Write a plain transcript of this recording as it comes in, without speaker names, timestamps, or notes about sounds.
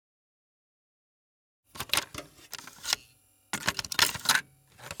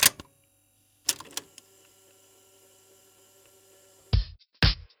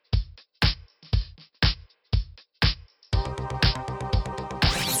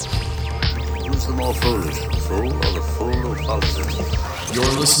the more foolish, the fool or the fool who follows him? You're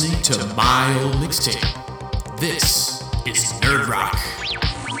listening to My Old Mixtape. This is Nerd Rock.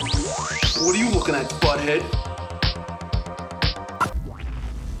 What are you looking at, butthead?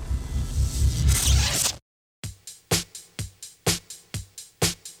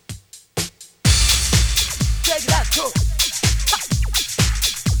 Check it out, too.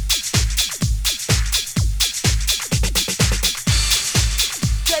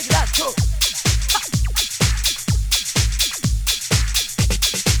 Check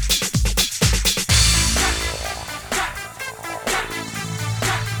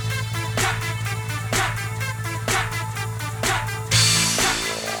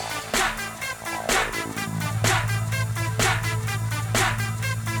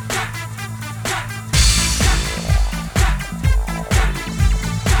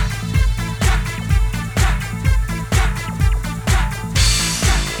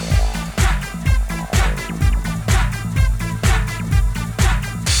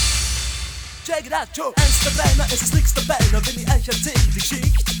it out, too. Eins der Beiner, es ist nix dabei, nur wenn ich euch erzähl die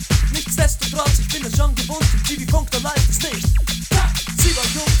Geschichte. Nichtsdestotrotz, ich bin ja schon gewohnt, im TV-Funk, da läuft es nicht. Sidewalk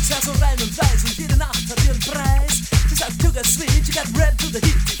jung, ist ja so rein und weiß und jede Nacht hat ihren Preis. Sie sagt, Sugar Sweet, you got red to the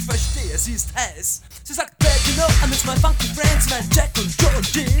heat, ich verstehe, sie ist heiß. Sie sagt, babe, you know, I miss my funky friends, mein Jack und Joe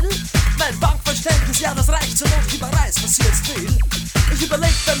und Jill. Mein Bankverständnis, ja, das reicht so noch, lieber Reis, was sie jetzt will. Ich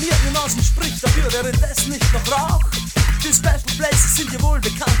überleg bei mir, ihr Nasen spricht dafür, währenddessen nicht noch Rauch. Die Special Places sind ja wohl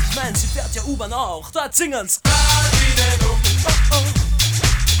bekannt, ich mein, sie fährt ja U-Bahn auch, dort singen's. Oh oh,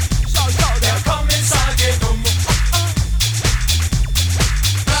 schau, schau, der Kommissar geht um. Oh oh,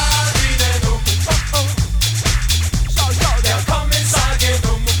 oh oh, schau, schau, der Kommissar geht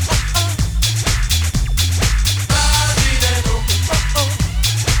um. Oh oh, oh oh,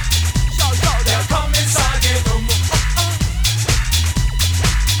 schau, schau, der Kommissar geht um.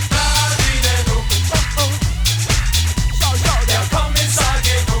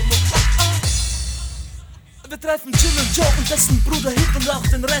 Wir treffen Jim und Joe und dessen Bruder Hip und auch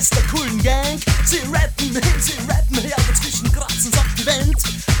den Rest der coolen Gang. Sie rappen her, dazwischen kratzen's auf die Wand.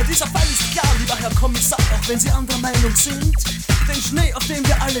 Und dieser Fall ist klar, lieber Herr Kommissar, auch wenn Sie anderer Meinung sind. Den Schnee, auf dem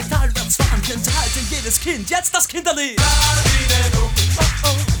wir alle talwärts fahren, kennt halt jedes Kind. Jetzt das Kinderlied. Oh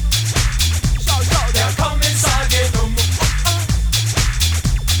oh, schau, schau, der Kommissar geht um. Oh oh,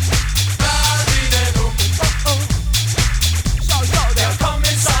 oh oh, schau, schau, der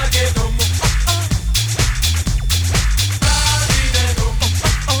Kommissar geht um.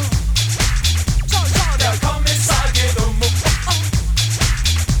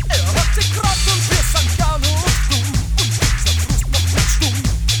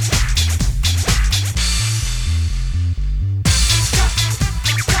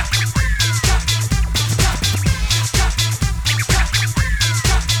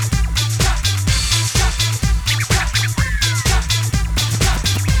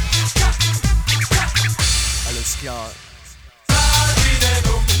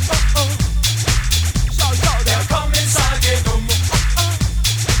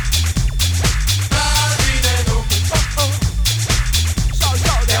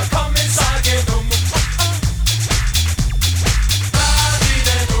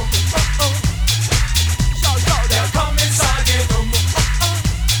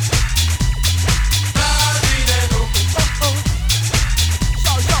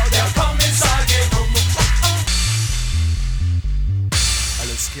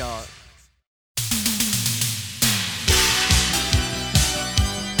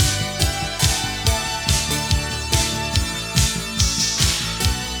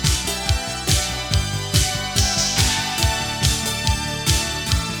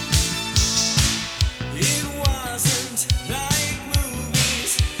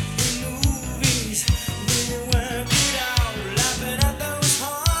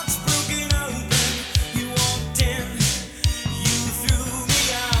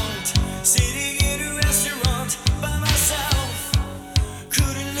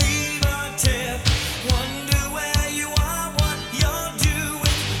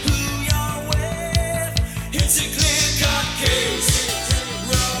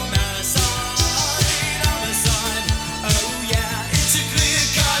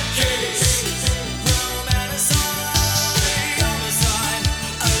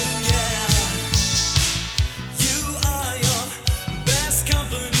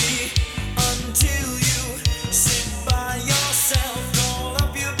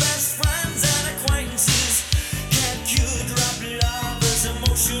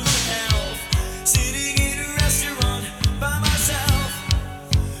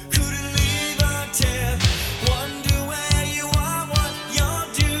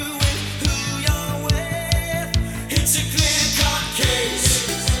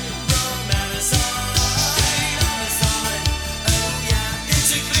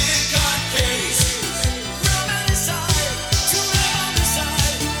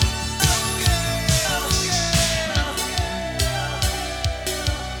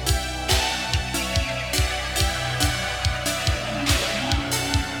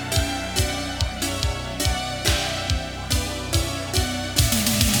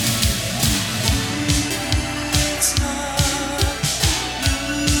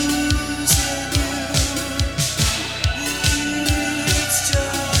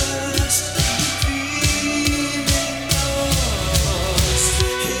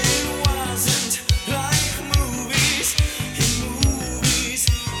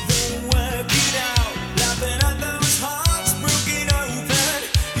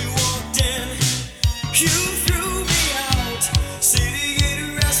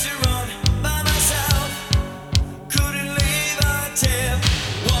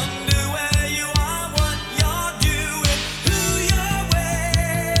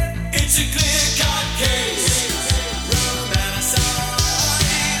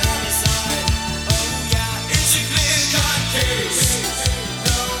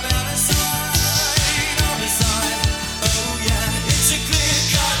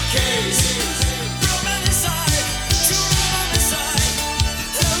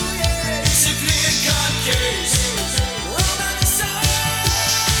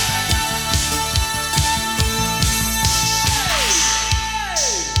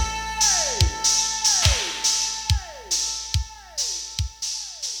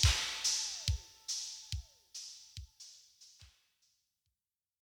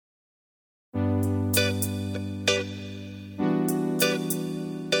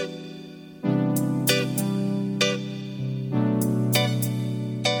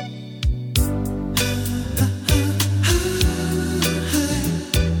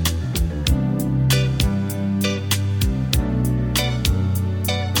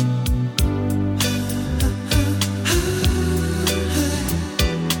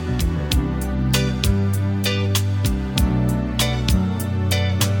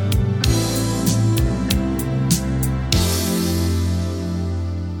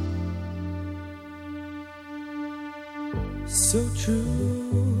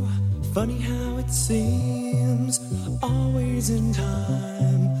 Funny how it seems, always in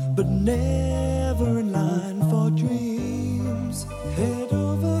time, but never in line for dreams. Head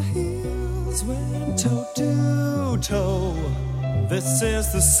over heels, went toe to toe. This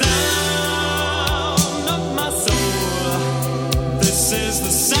is the sound of my soul. This is the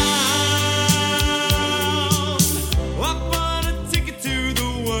sound. I bought a ticket to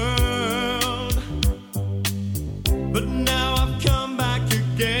the world, but now I've come back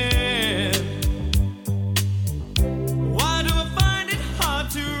again. Why do I find it hard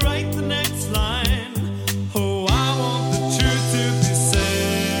to write the next line? Oh, I want the truth to be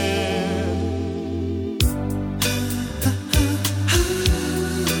said.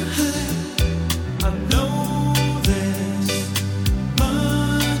 I know this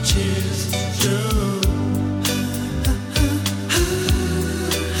much is true.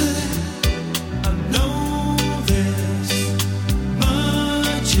 I know this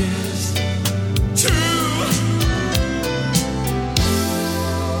much is true.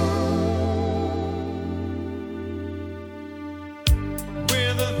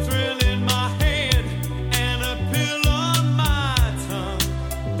 With a thrill in my head and a pill on my tongue,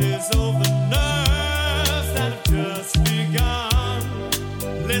 there's over nerves that have just begun.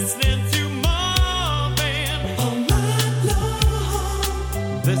 Listening to Marvin all night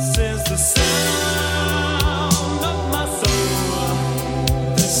long. This is the sound of my soul.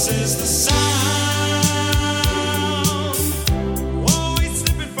 This is the sound. Always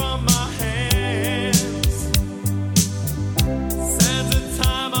slipping from my hands. Sands a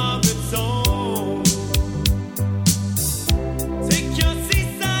time of its own. Take your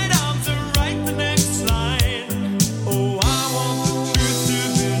seaside arms and write the next line. Oh, I want the truth to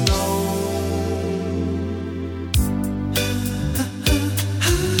be known.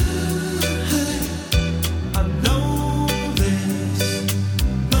 I know this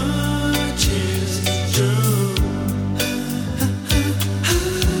much is true.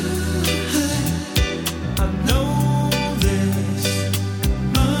 I know this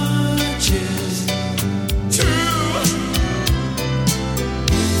much is true.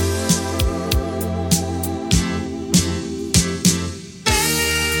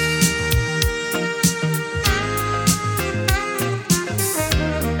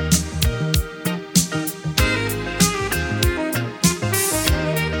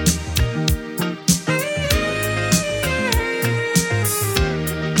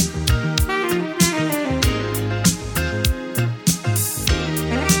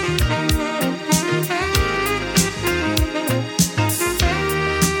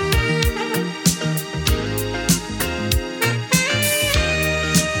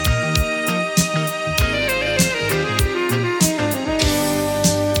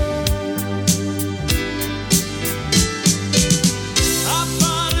 I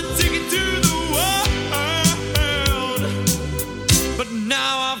bought a ticket to the world, but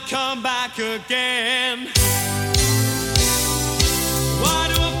now I've come back again. Why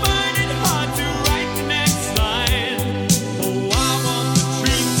do I find it hard to write the next line? Oh, I want the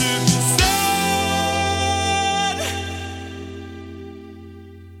truth to be said.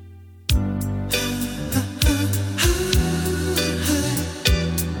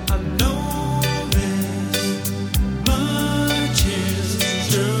 I know this much is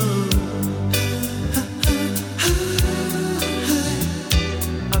true.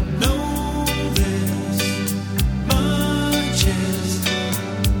 I know this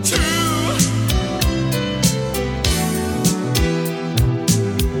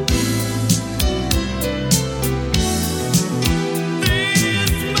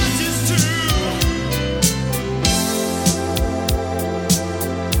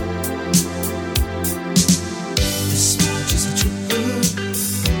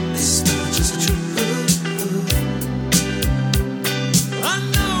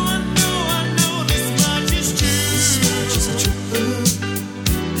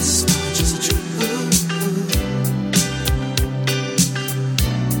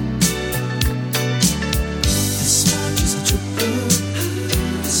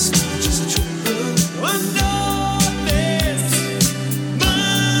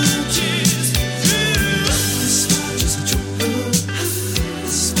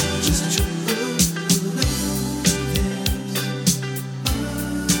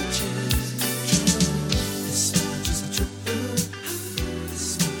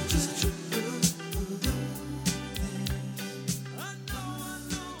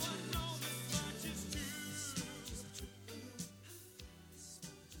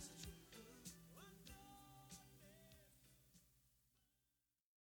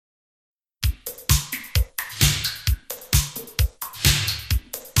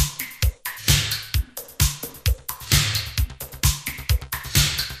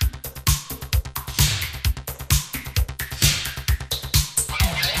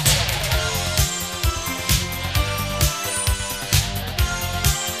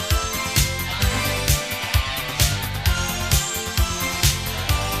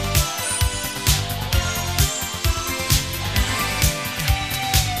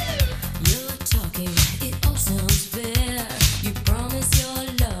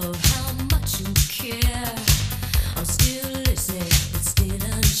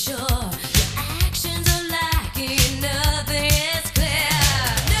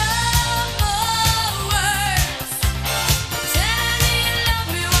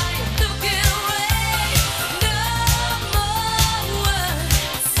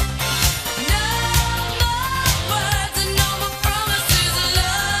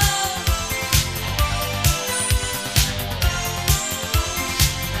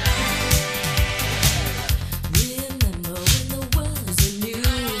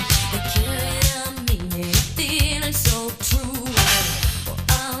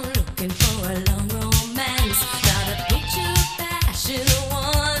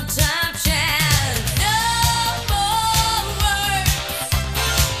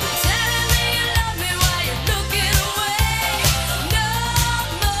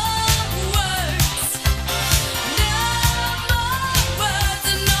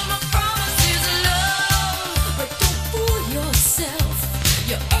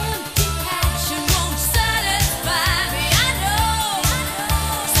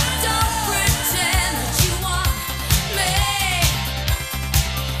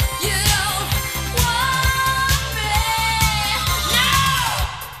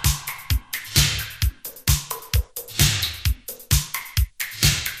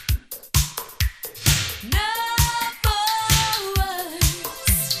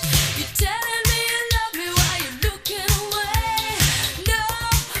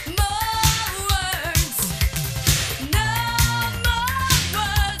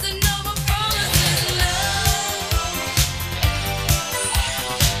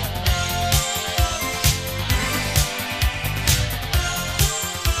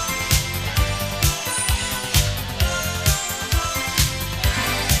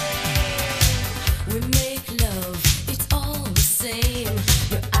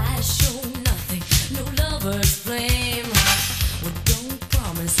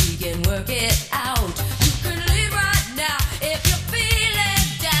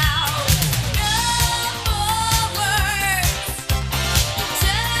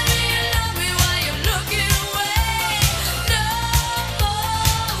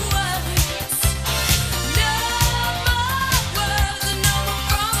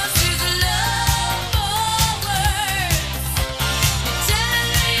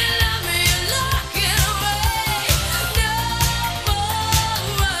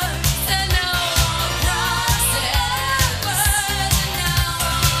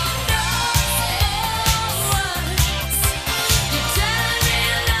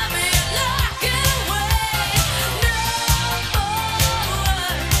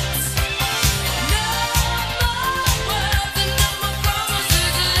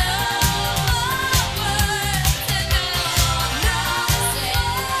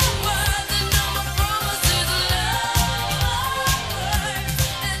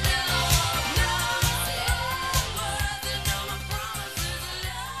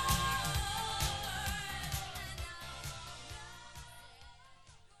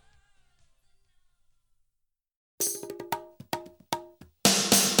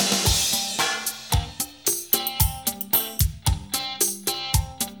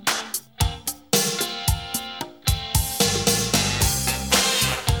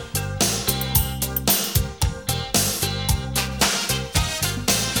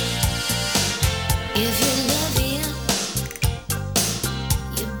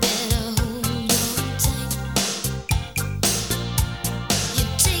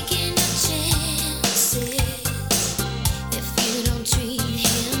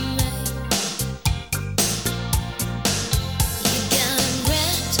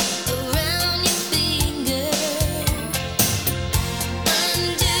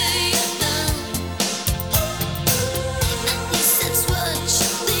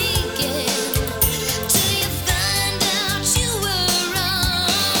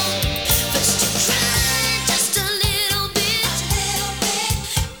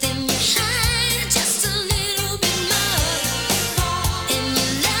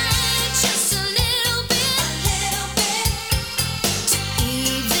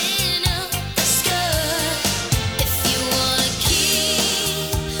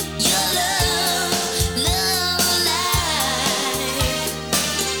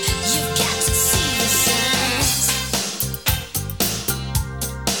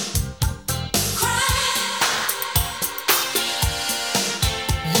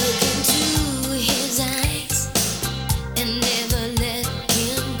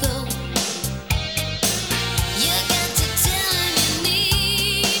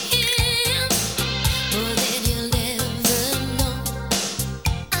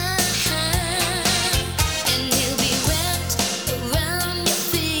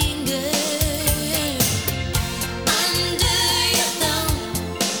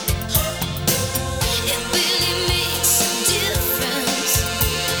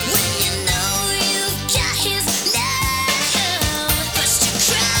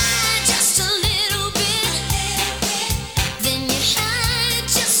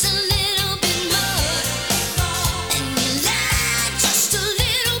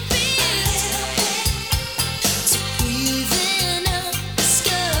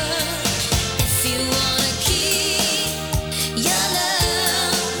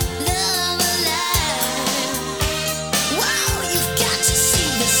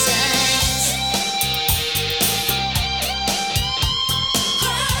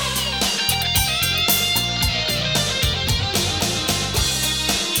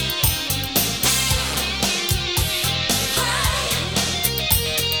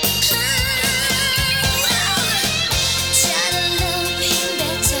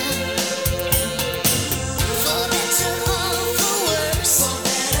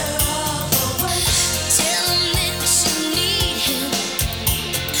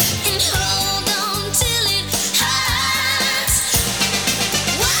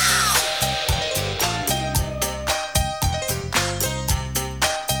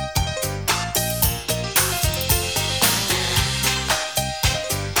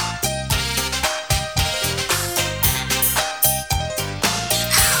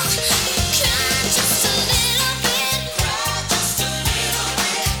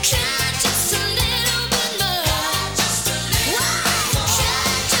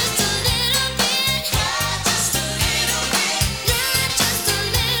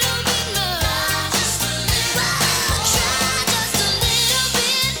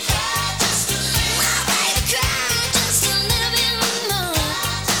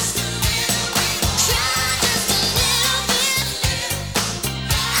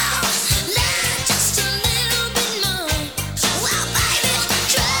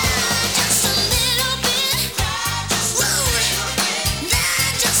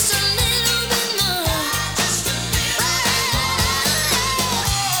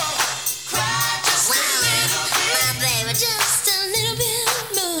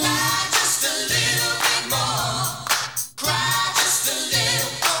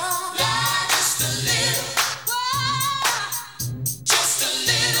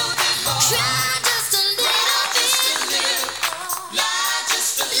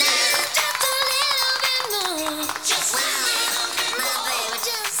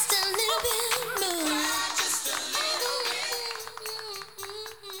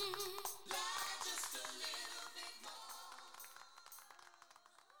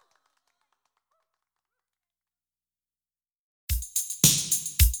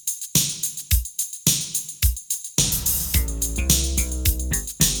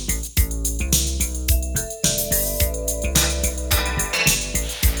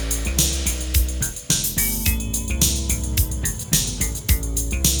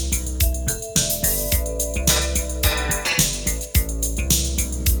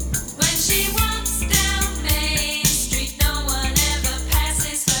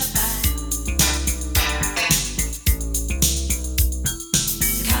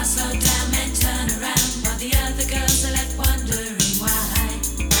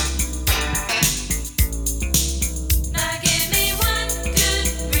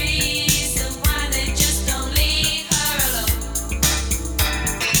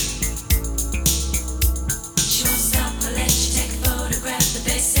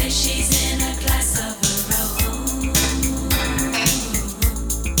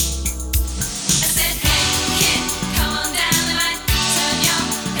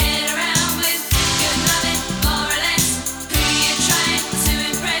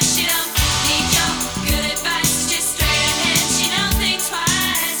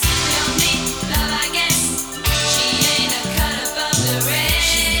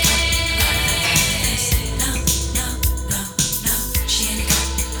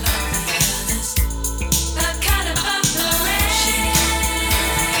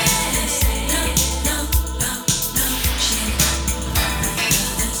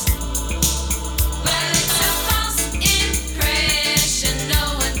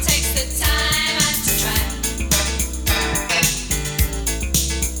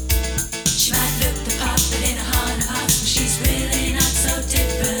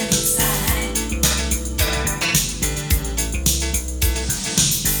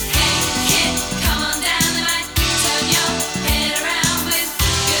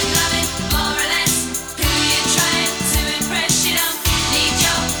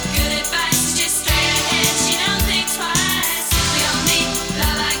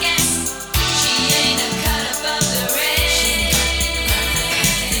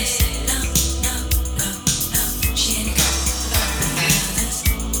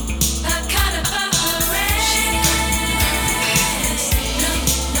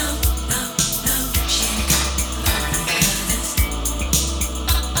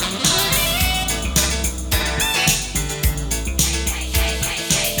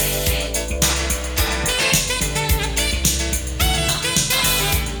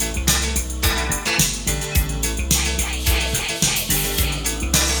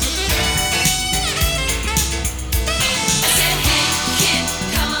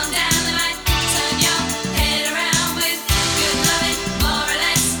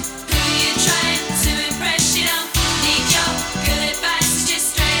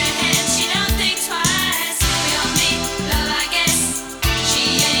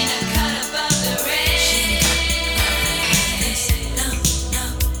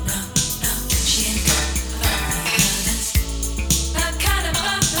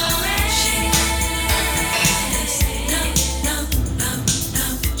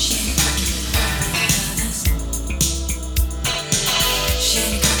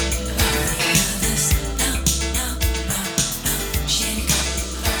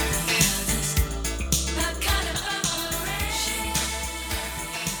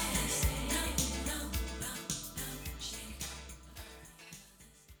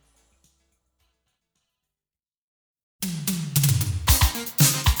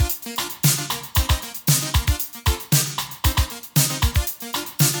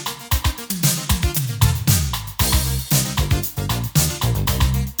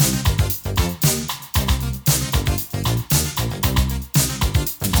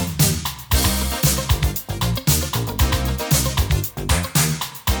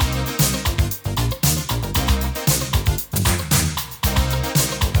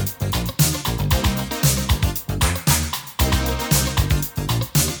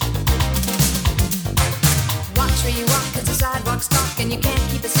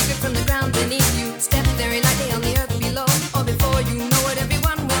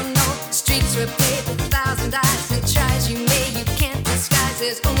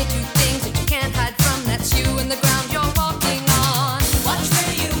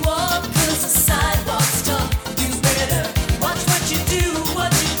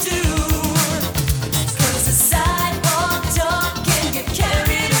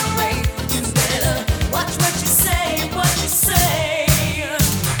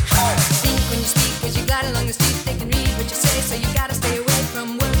along the street, they can read what you say. So you gotta stay away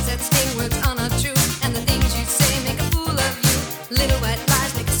from words that sting, words are not true. And the things you say make a fool of you. Little white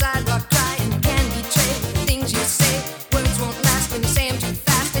lies make a sidewalk dry and can betray. The things you say, words won't last when you say them too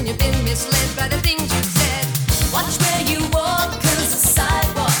fast. And you've been misled by the things you said. Watch where you walk, 'cause the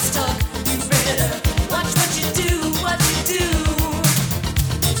sidewalk's talk. You better watch what you do, what you do.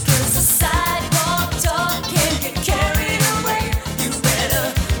 'Cause the sidewalk talk can get carried away. You better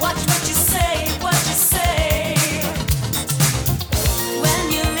watch what you say, what you say. When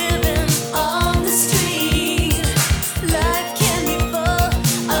you're living on the street, life can be full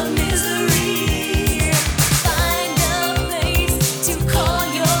of misery. Find a place to call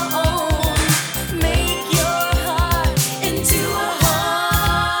your own. Make your heart into a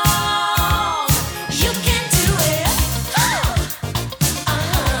home. You can do it.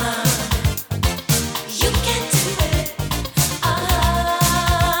 You can do it.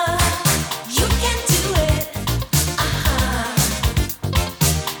 You can do it.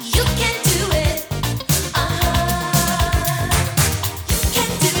 You can do it. You can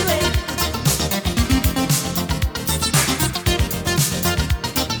do it.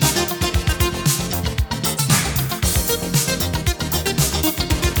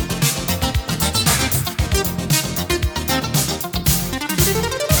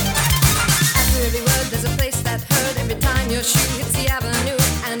 After every word, there's a place that hurt every time your shoe hits the avenue.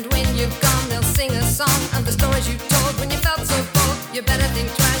 And when you've gone, they'll sing a song of the stories you told when you felt so bold. You better think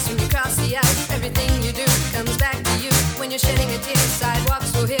twice when you cross the ice. Everything you do comes back to you. When you're shedding a tear,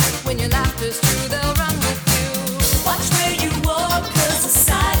 sidewalks will hear. When your laughter's true, they'll run with you. Watch where you walk, 'cause the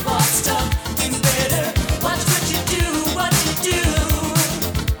sidewalk's talk. You better watch what you do, what you do.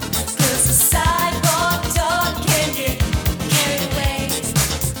 'Cause the sidewalk talk can get carried away.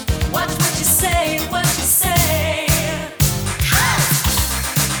 Watch what you say, what you say.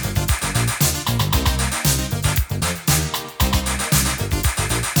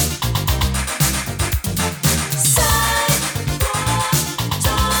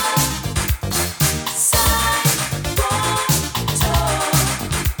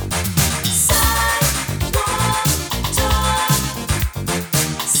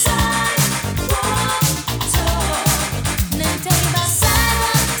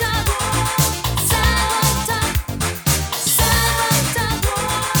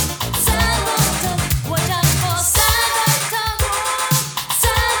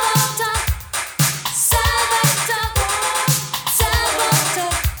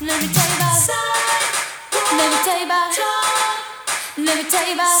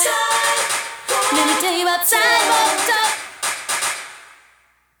 Sidewalk talk.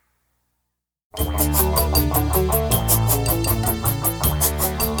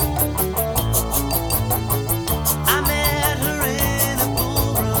 I met her in a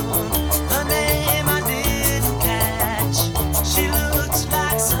ballroom. Her name I didn't catch. She looks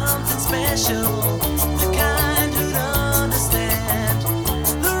like something special, the kind who'd understand.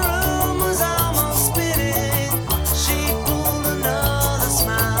 The room was almost spinning. She pulled another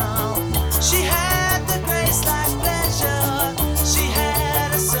smile. She had the grace like pleasure.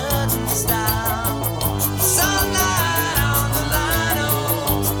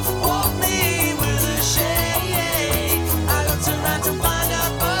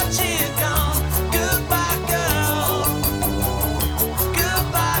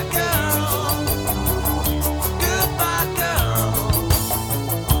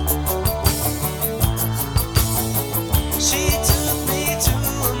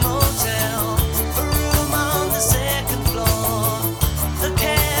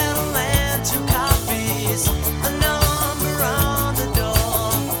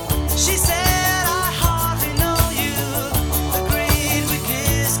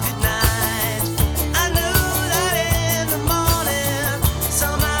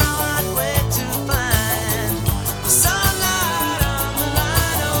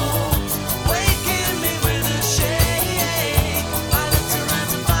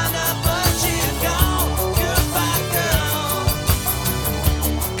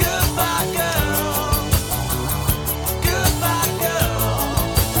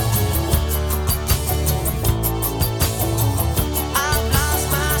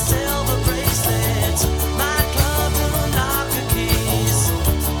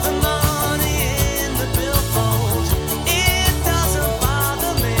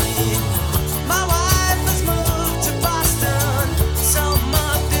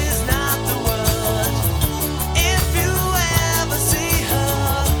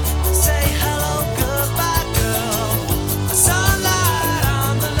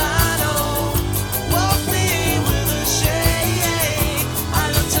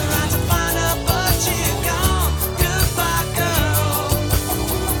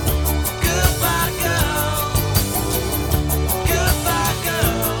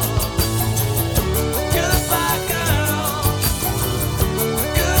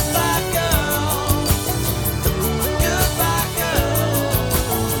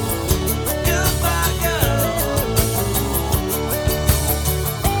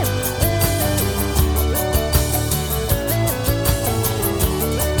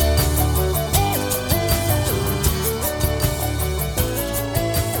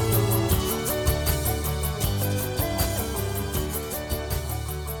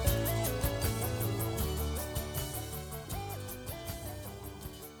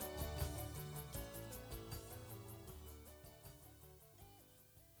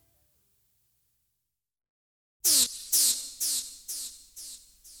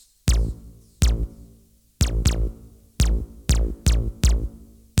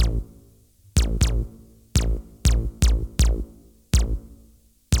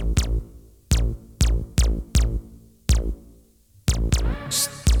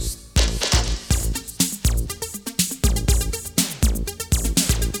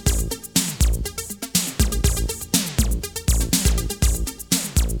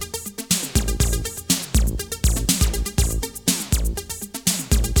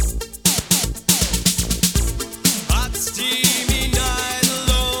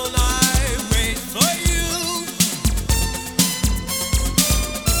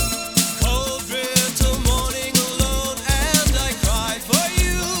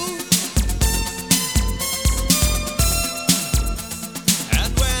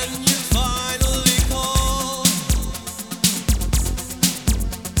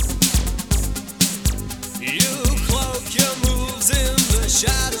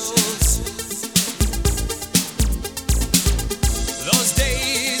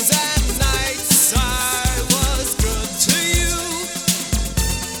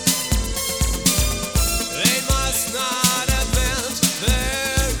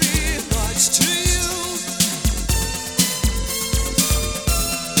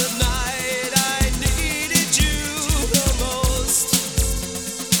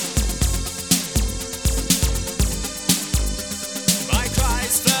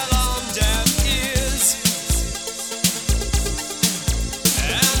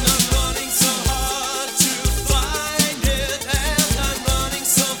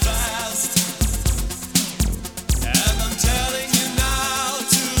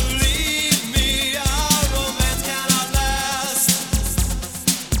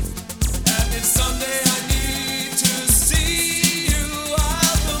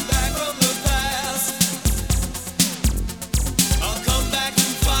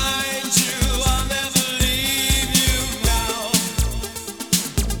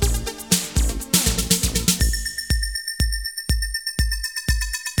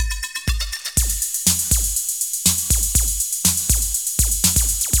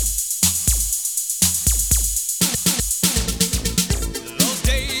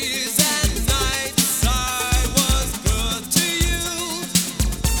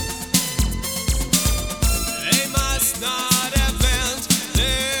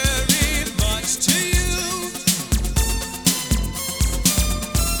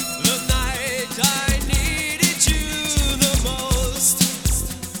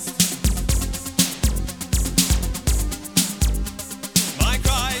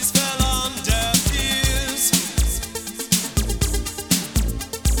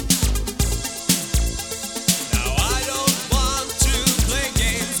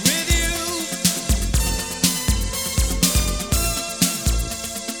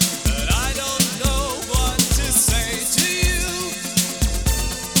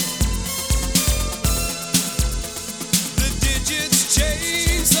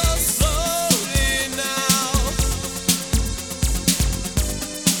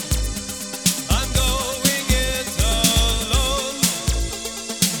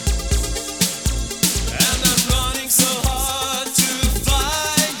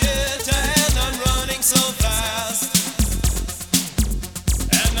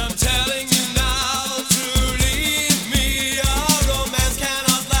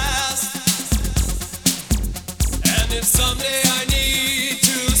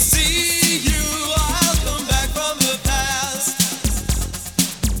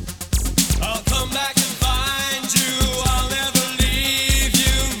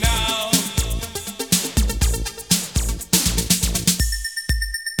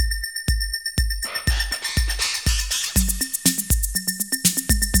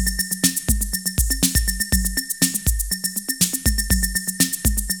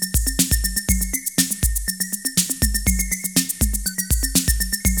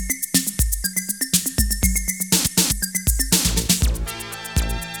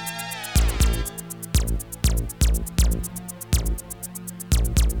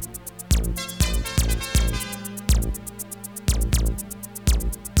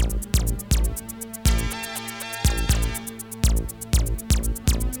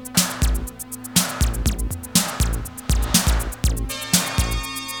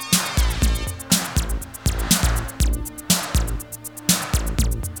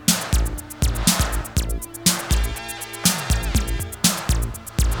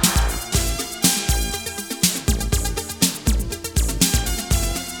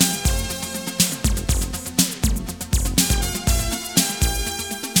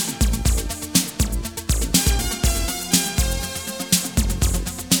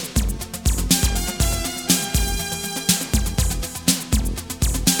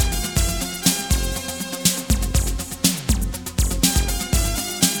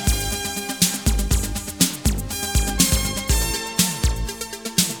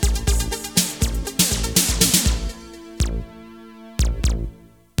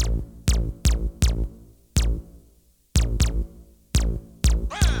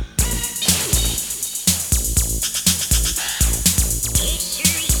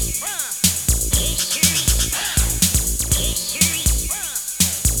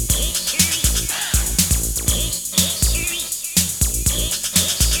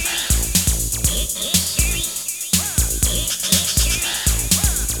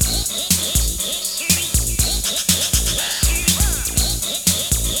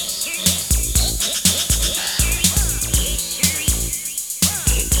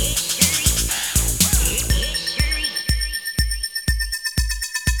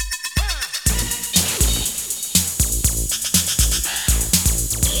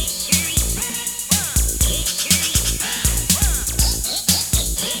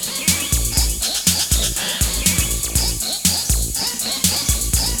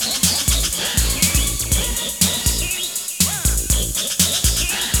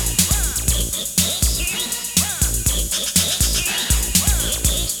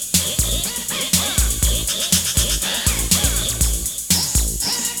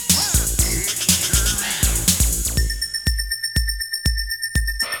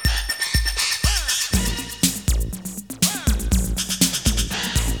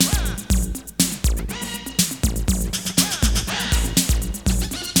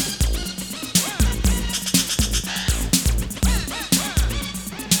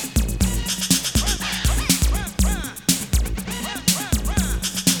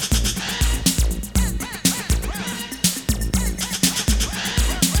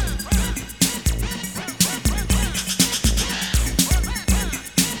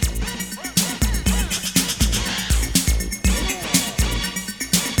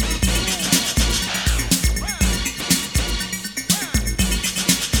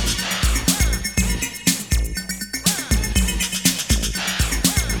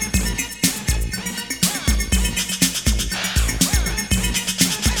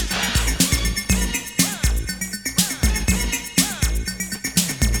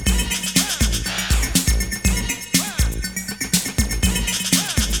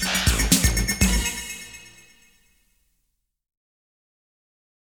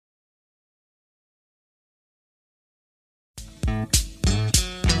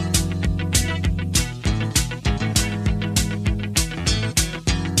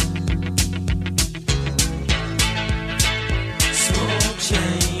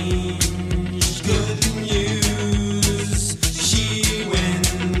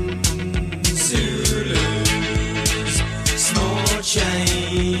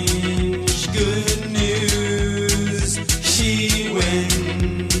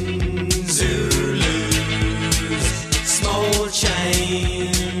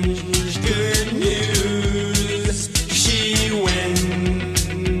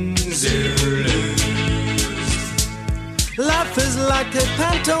 Life is like a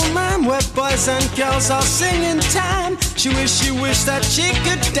pantomime where boys and girls are singing time. She wish that she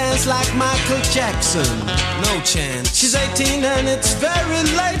could dance like Michael Jackson. No chance. She's 18 and it's very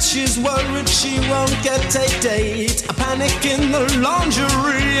late. She's worried she won't get a date. A panic in the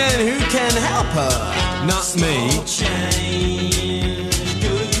lingerie, and who can help her? Not me.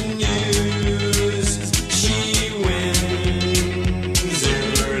 Good news. She wins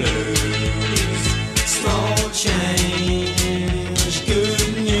or lose. Small change.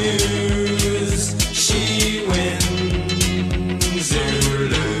 Good news. She wins or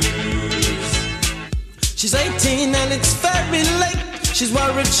lose. She's 18 and it's very late. She's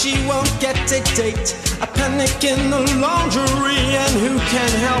worried she won't get a date. A panic in the lingerie, and who can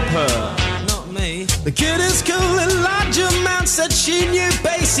help her? Not me. The kid is cool, Elijah Mount said she knew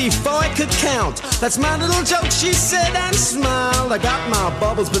Basie before I could count. That's my little joke, she said and smiled. I got my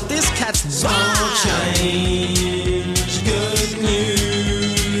bubbles, but this cat's wild. Small change, good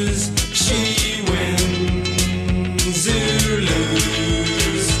news. She wins or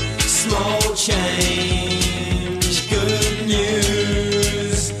lose. Small change, good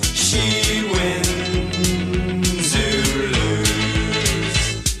news. She wins or lose.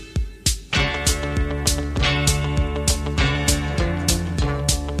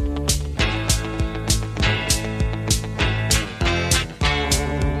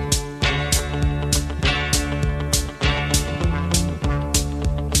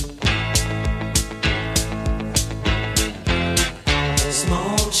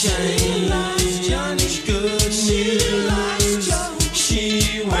 Small change, Johnny's good news.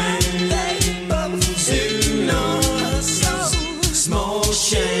 She wins or lose. Small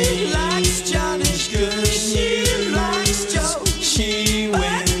change, Johnny's good news. She wins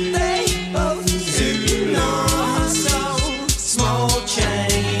or lose. Small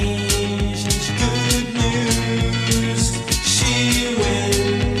change, good news. She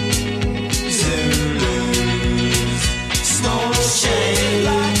wins or lose. Small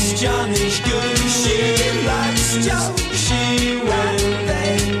change, Johnny's good news. She wins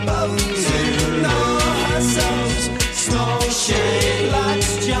or lose. Small change,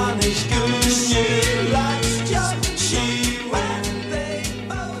 Johnny's good news. She wins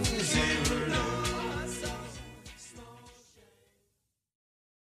or lose.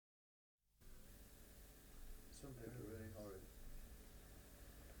 Some people are really horrid.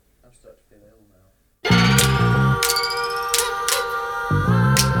 I'm starting to feel ill now.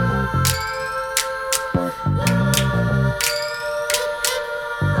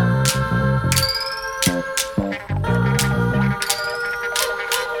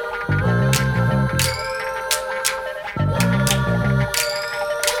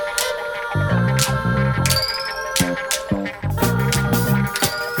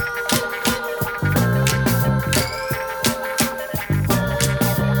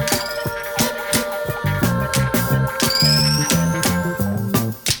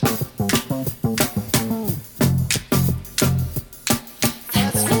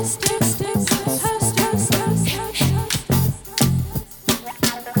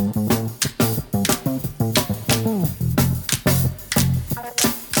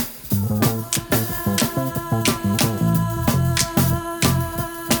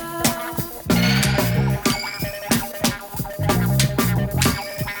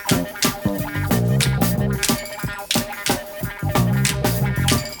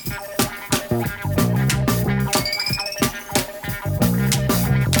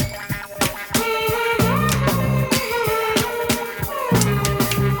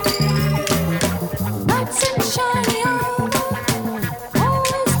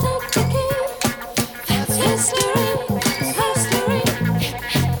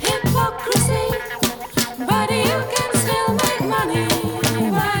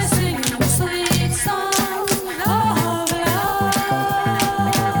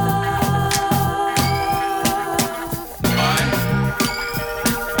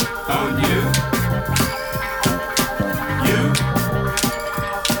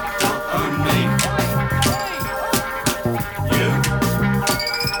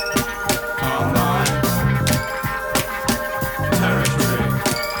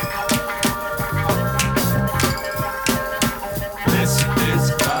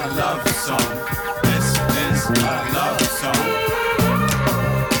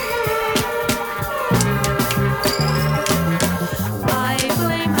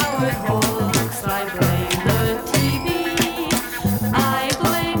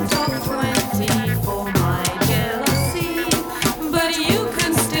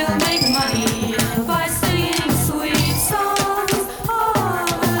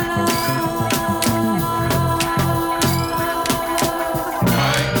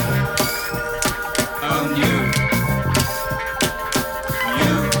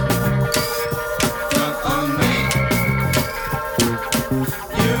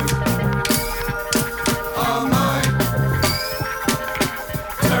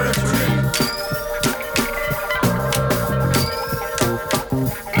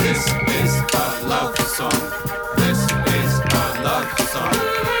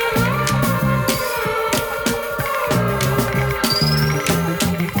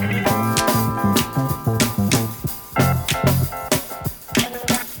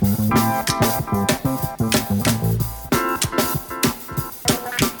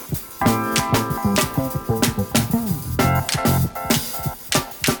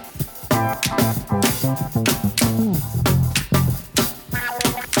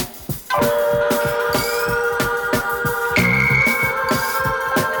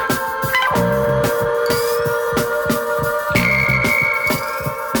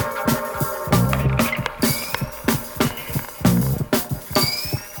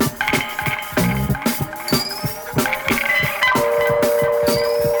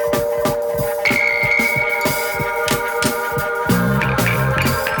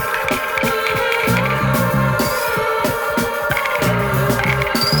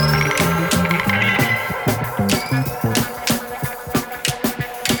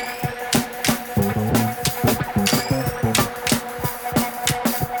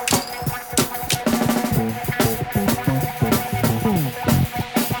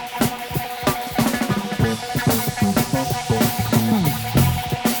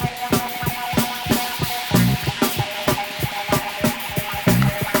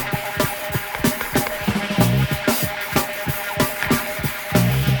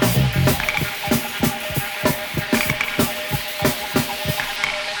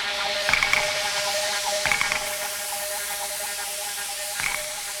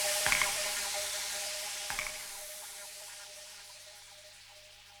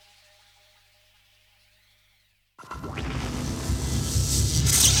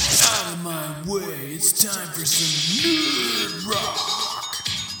 way, it's time for some nerd rock.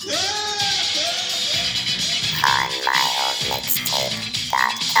 On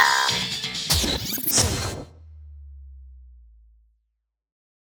myoldmixtape.com.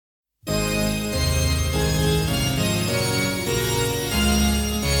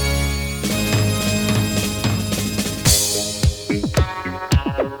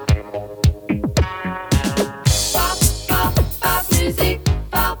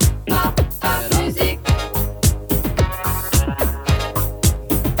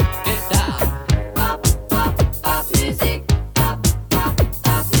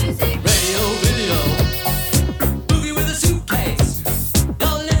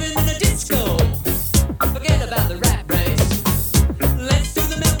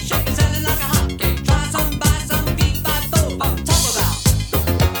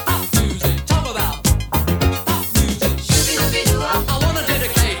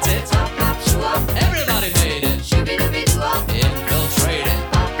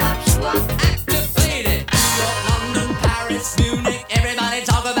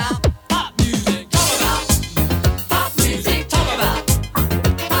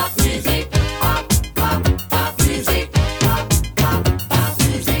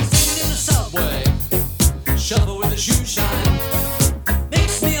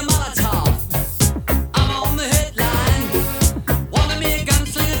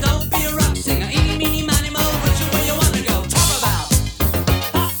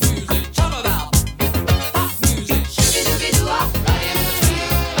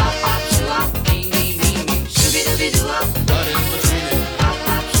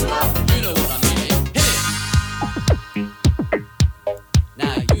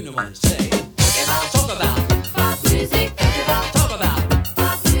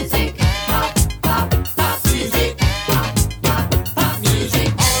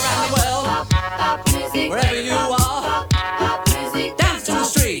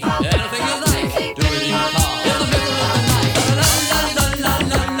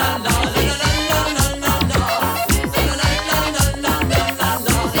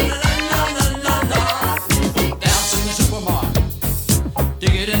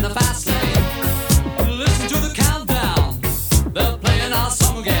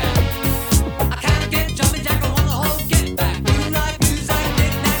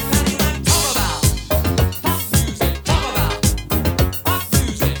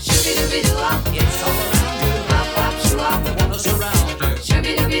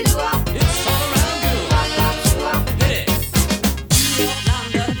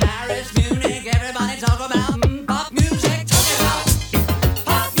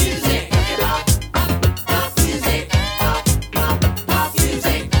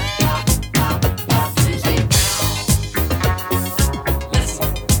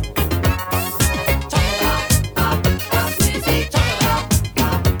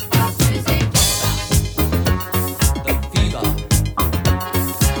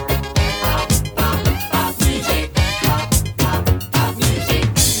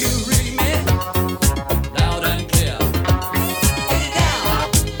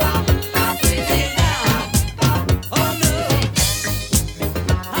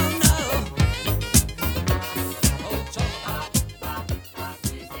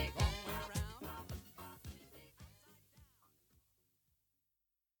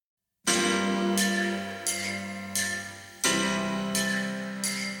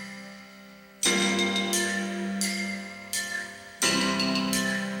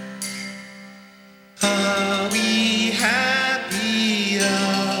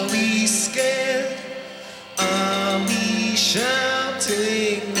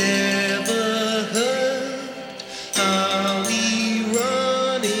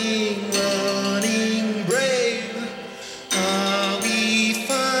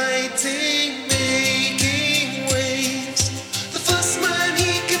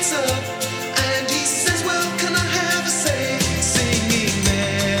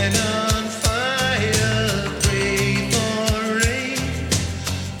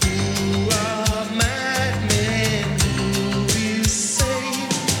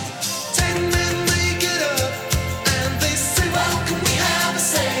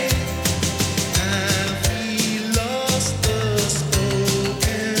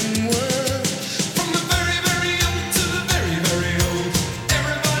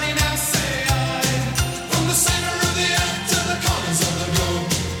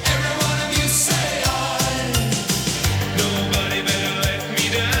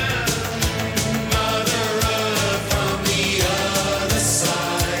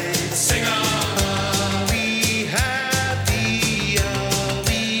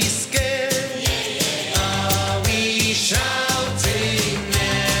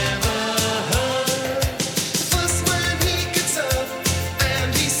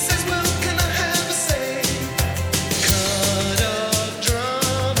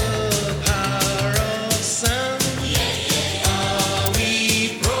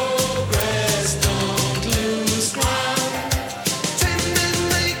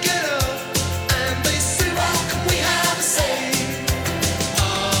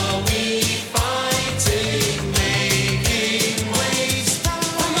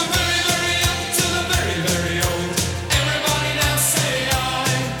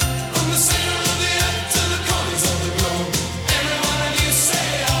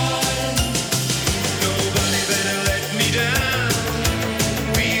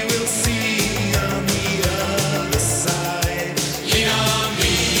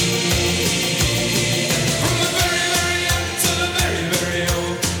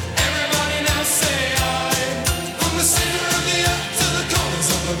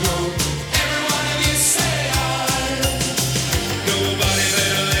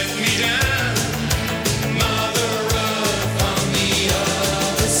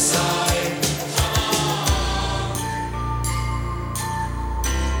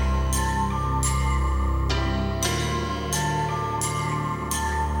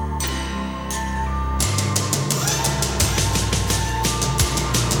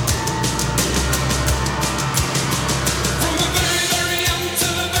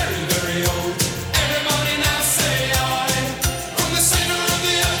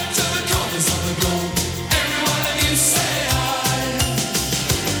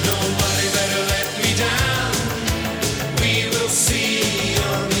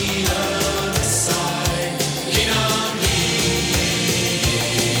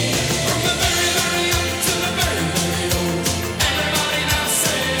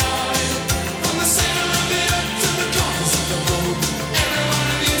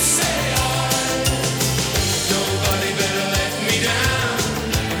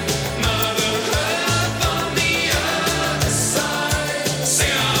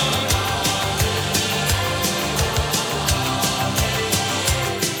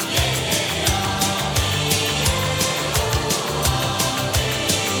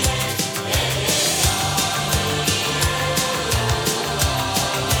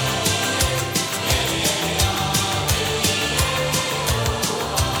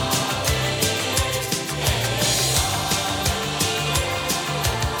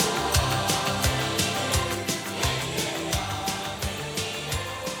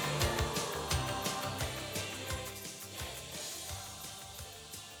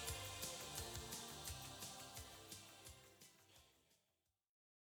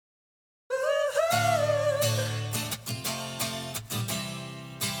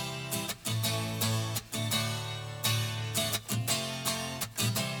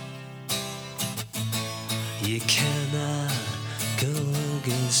 You cannot go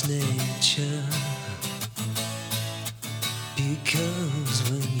against nature, because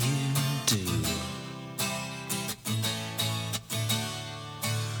when you do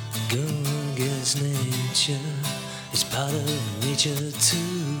go against nature, it's part of nature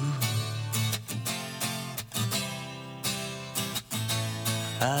too.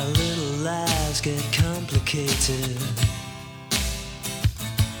 Our little lives get complicated.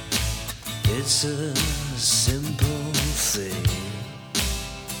 It's a simple thing,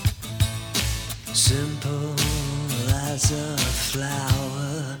 simple as a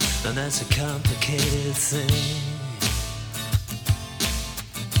flower, and that's a complicated thing.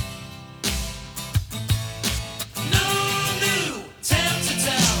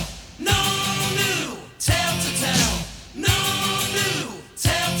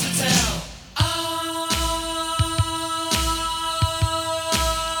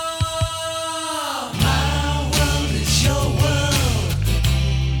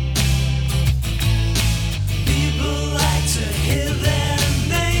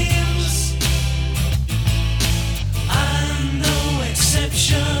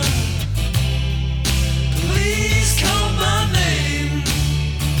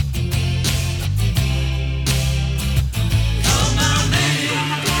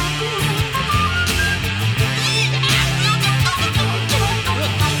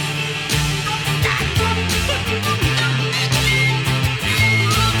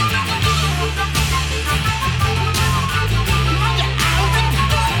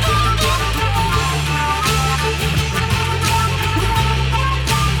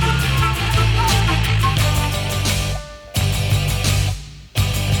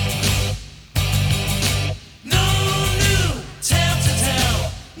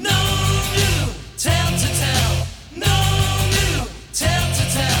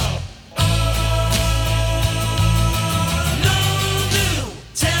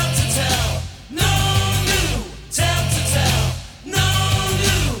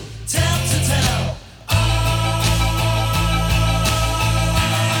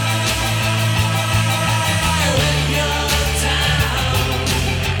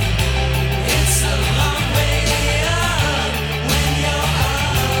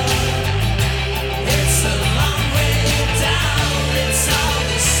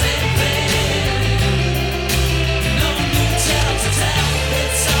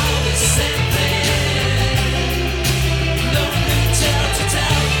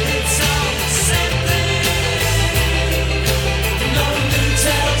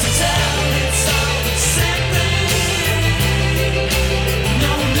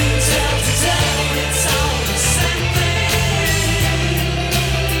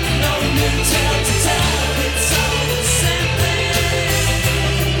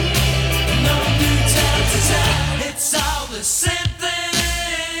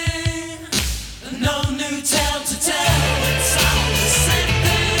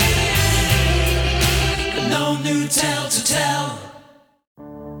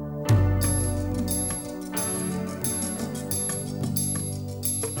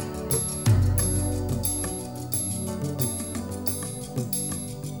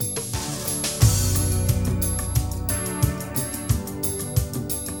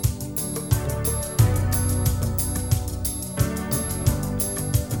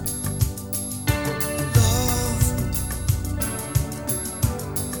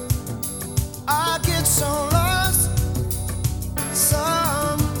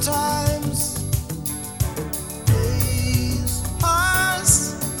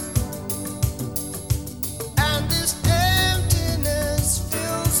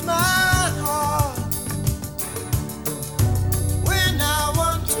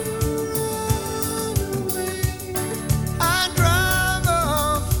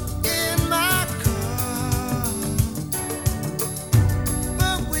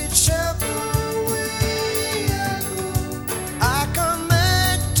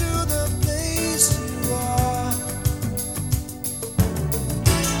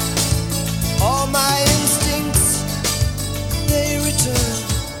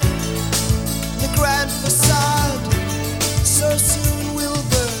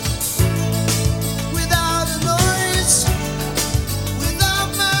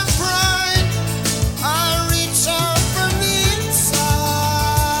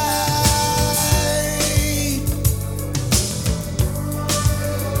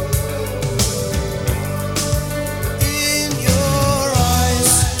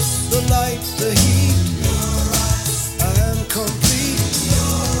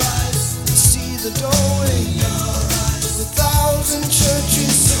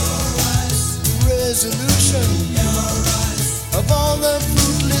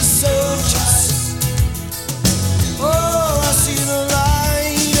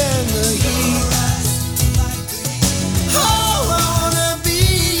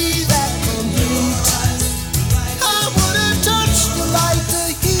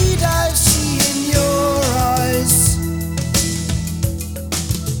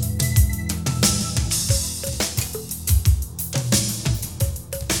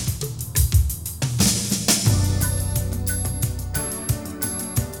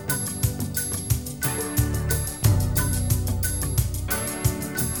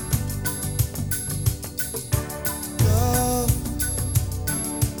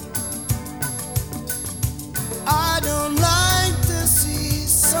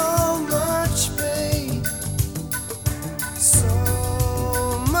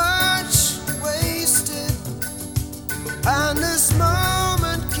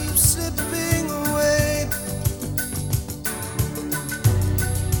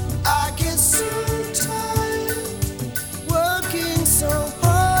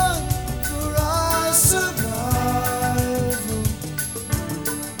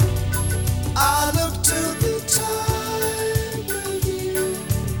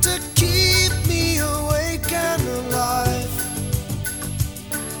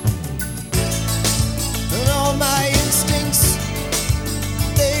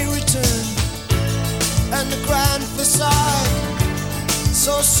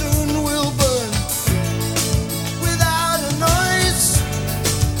 soon will burn without a noise,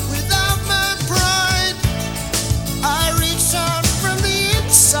 without my pride. I reach out from the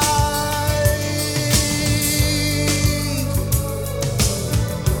inside.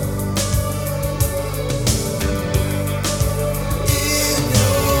 In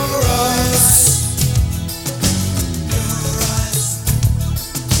your eyes, your eyes,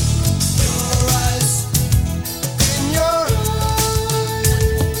 your eyes. In your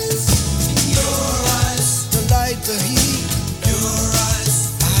eyes, your eyes, the light, the heat. Your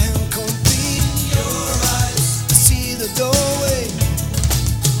eyes, I am complete. Your eyes, I see the doorway,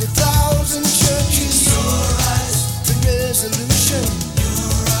 the thousand churches. Your eyes, the resolution.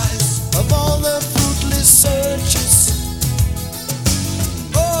 Your eyes, of all the fruitless searches.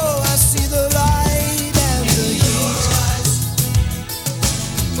 Oh, I see the light and the heat.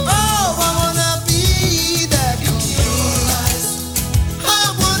 Oh, I wanna be that complete.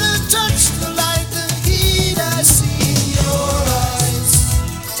 I wanna touch the light, the heat I see in your eyes.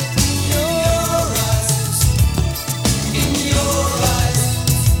 In your eyes. In your eyes.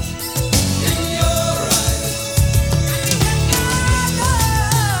 In your eyes.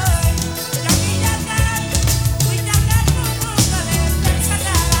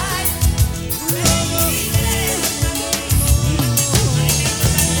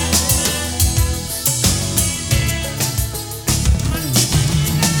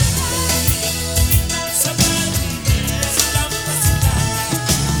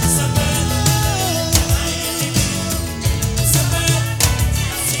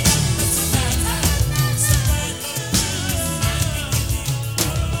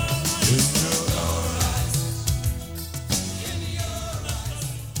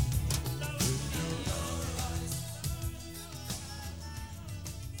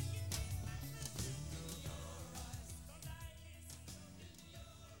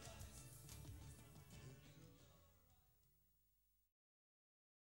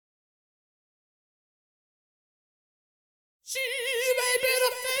 She may be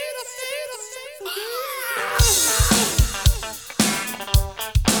the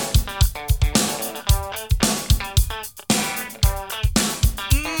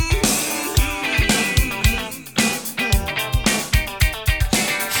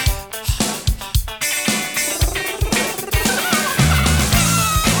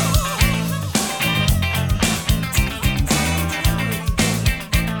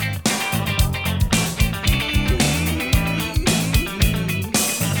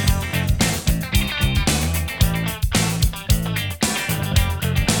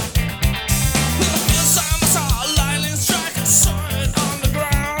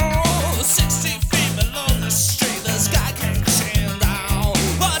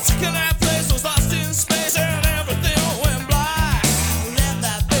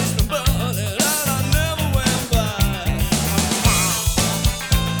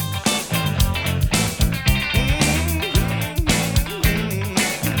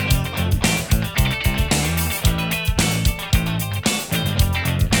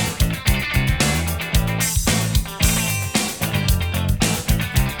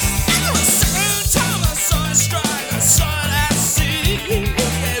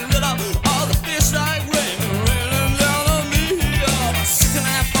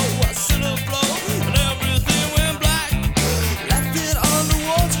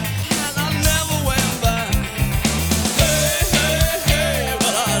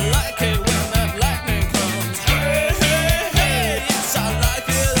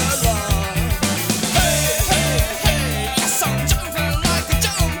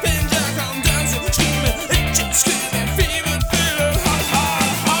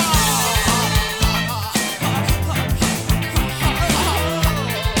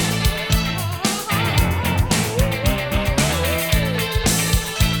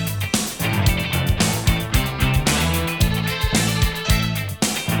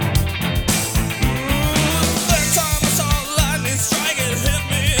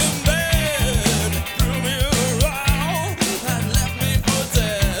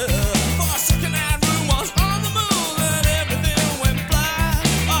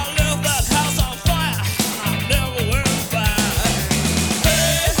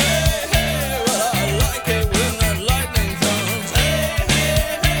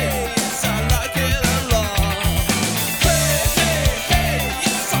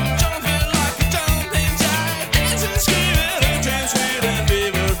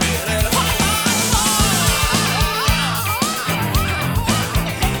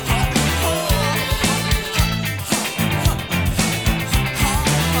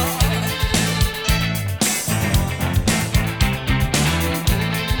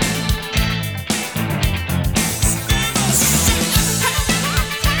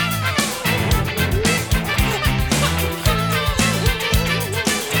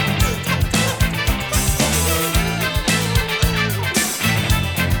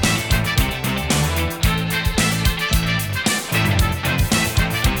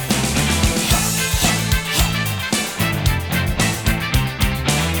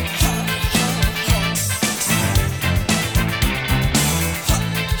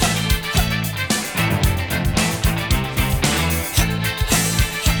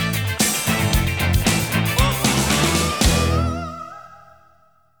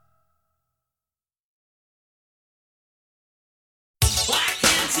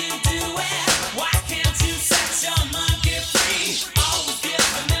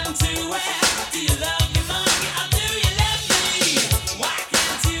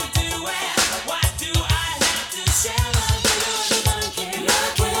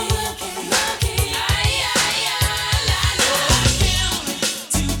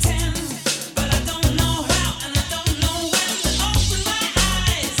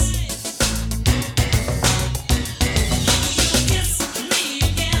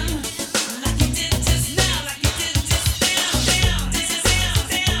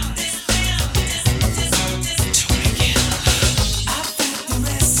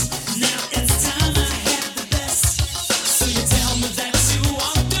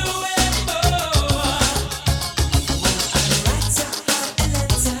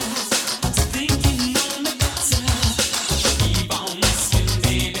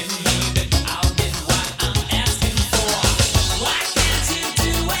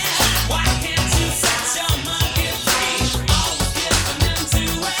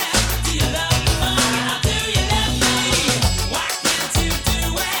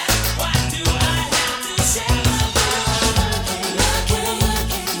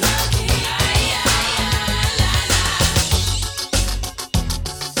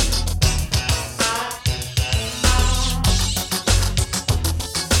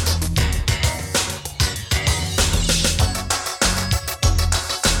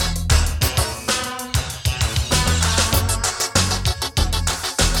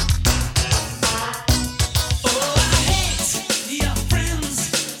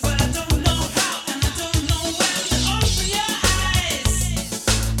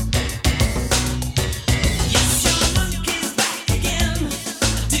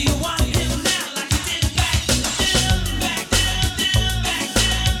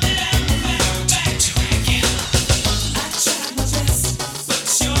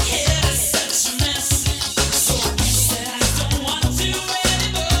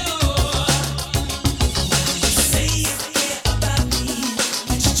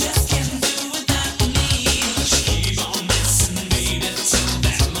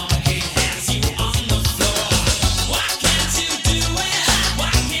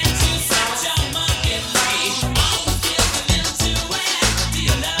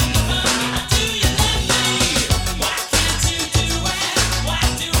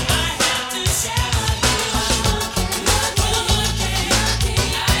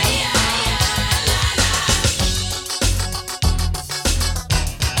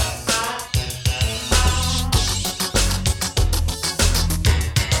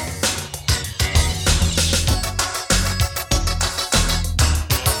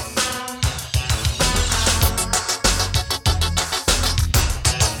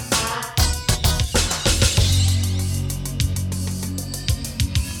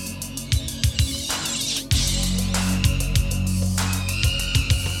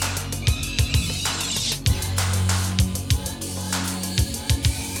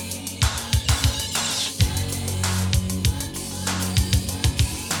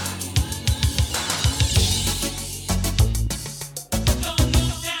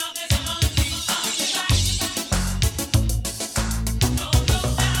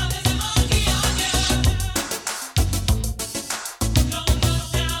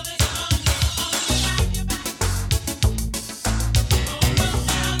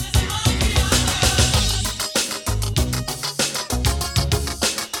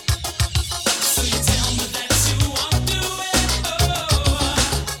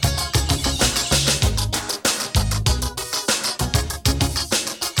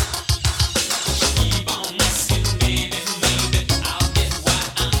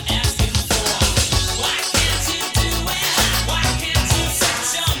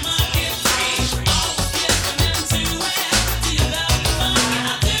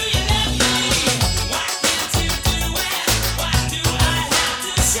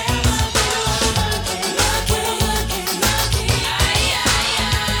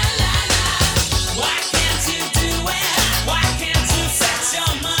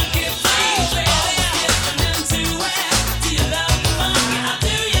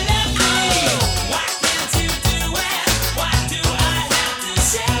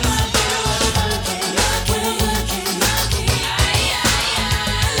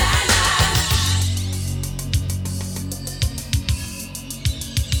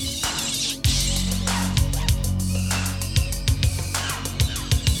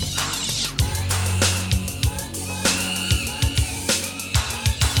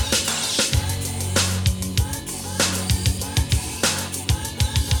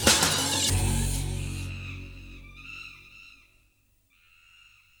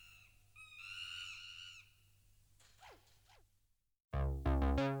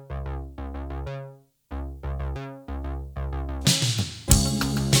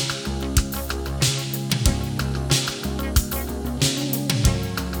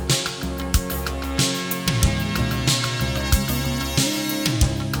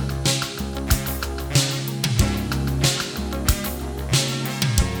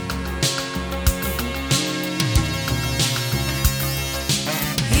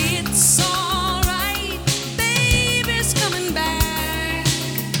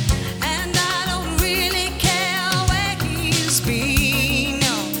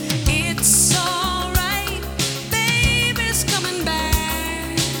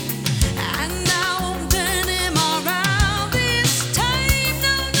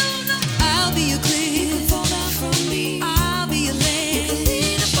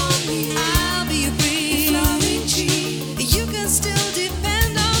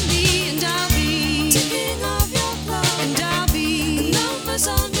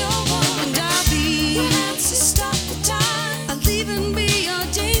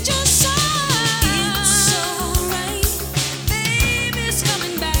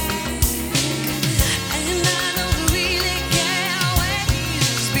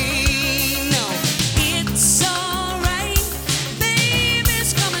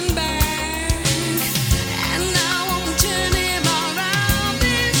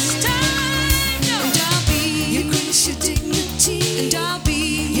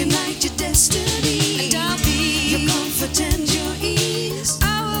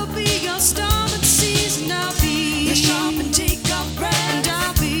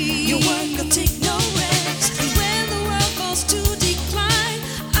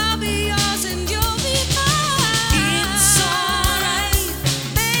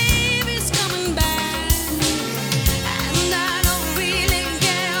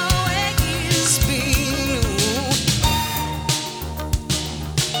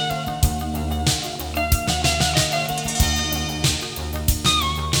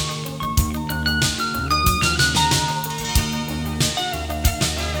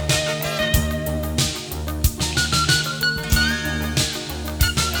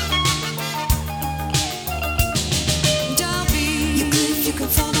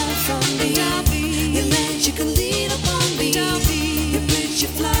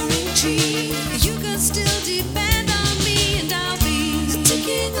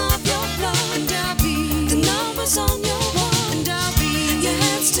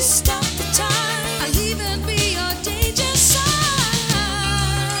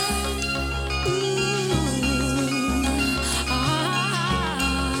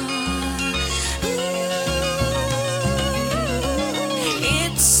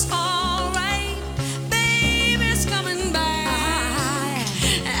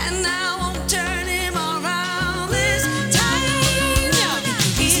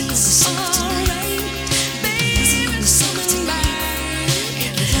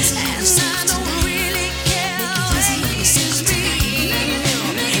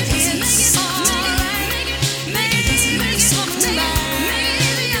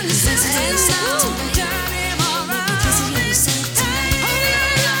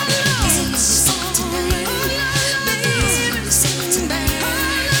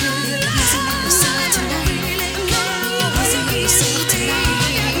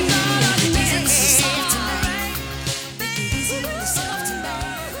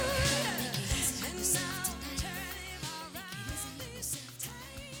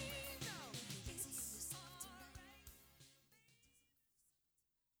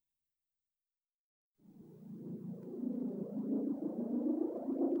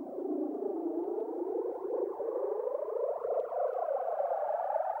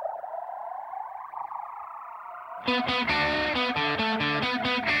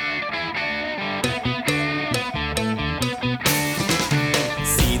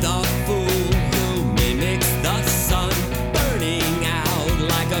See the fool who mimics the sun, burning out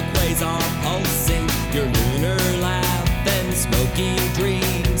like a quasar pulsing. Your lunar laugh and smoky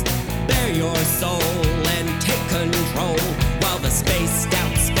dreams. Bare your soul and take control, while the spaced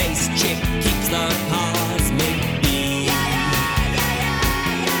out space chick keeps the cosmic beat.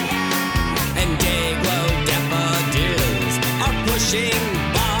 And day-glow daffodils are pushing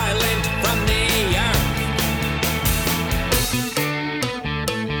violent from the earth.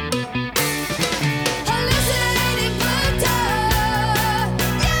 Hallucinating Pluto.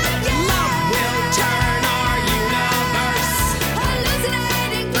 Love will turn our universe.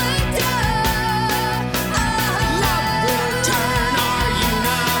 Hallucinating Pluto. Love will turn our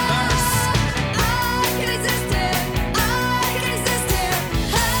universe. I can exist here. I can exist here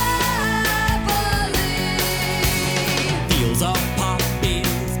happily. Fields of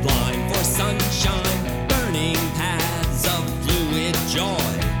poppies, blind for sunshine, burning paths of fluid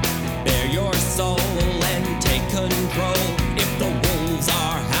joy. Bare your soul and take control. If the wolves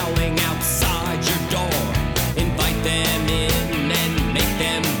are howling outside your door, invite them in and make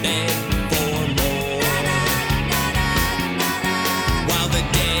them beg for more. While the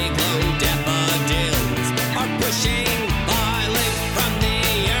day-glow daffodils are pushing violet from the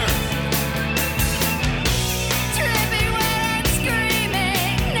earth. Tripping, waiting,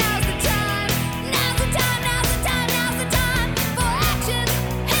 screaming. Now's the time. Now's the time. Now's the time. Now's the time for action.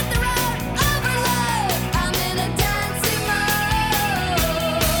 Hit the road, overload. I'm in a dancing mode.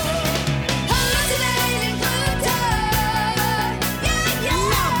 Hallucinating Pluto.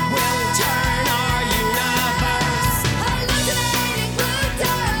 Love will turn our universe. Hallucinating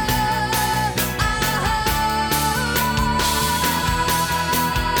Pluto.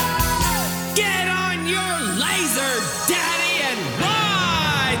 Get on your laser, daddy, and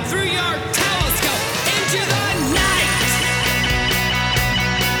ride through your telescope into the night.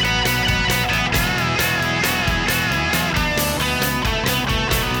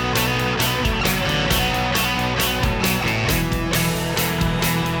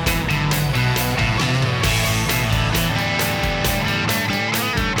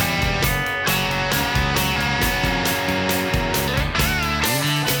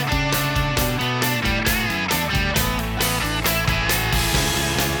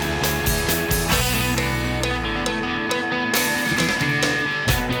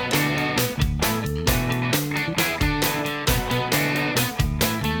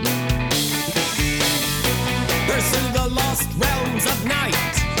 Pursue the lost realms of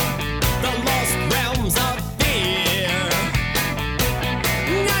night, the lost realms of fear.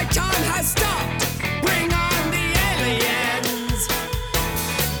 Nighttime has stopped. Bring on the aliens.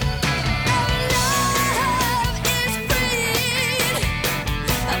 Love is freed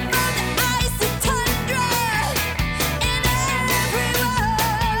from the icy tundra, and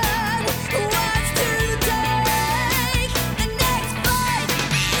everyone wants to take the next flight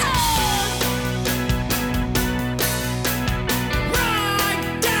home. Ride,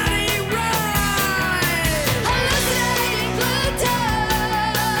 daddy, ride. Hallucinating Pluto.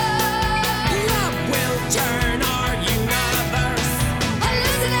 Love will turn our universe.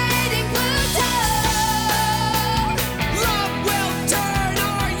 Hallucinating Pluto. Love will turn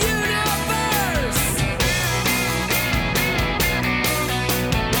our universe.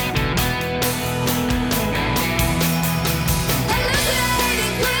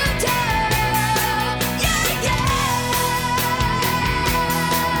 Hallucinating Pluto.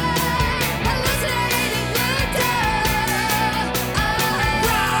 Hallucinating Pluto.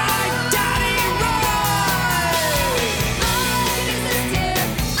 Ride, daddy, ride. I can exist here.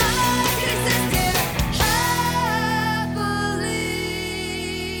 I can exist here happily.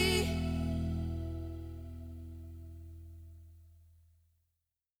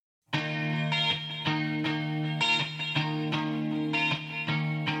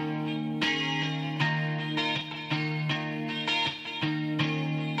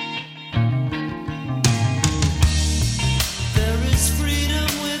 There is freedom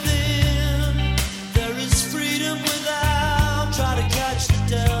within, there is freedom without. Try to catch the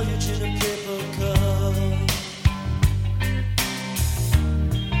deluge in a paper cup.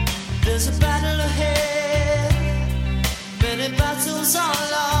 There's a battle ahead, many battles are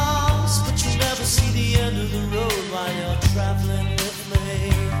lost, but you never see the end of the road while you're traveling with me.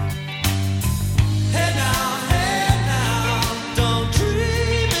 Hey now, don't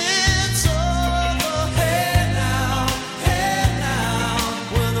dream it's over. Hey now,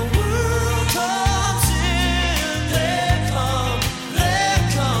 when the world comes in, they come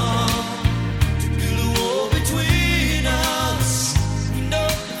to build a wall between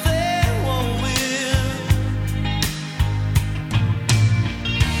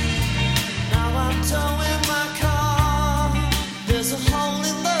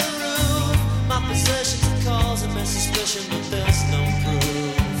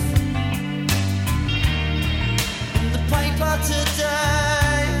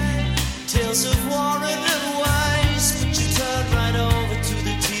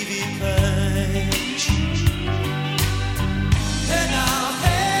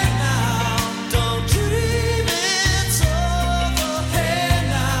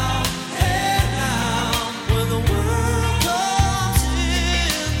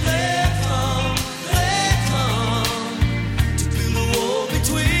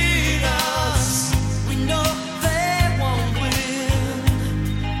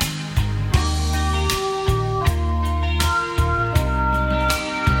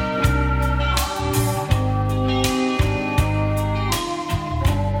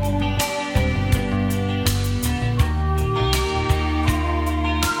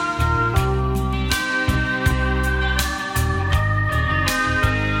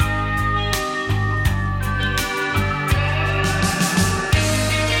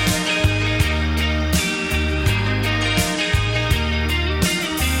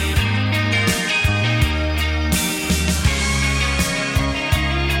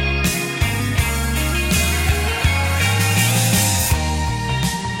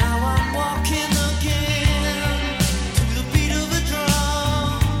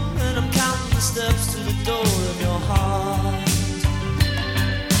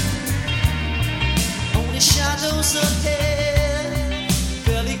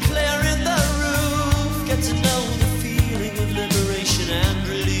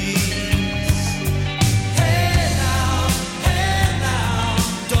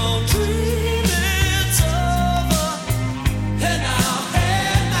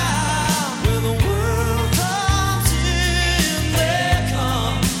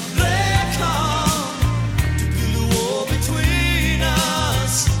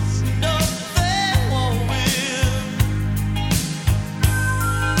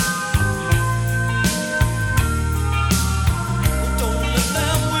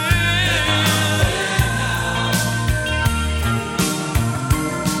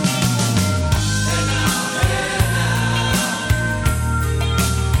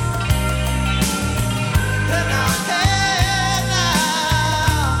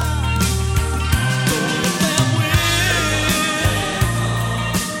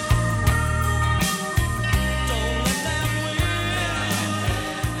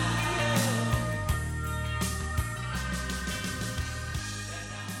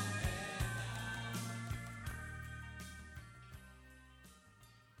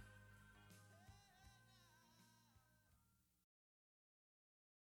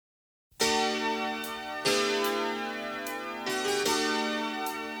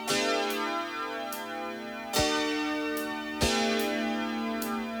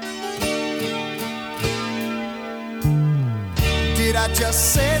I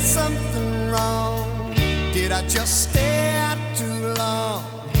just say something wrong? Did I just stay out too long?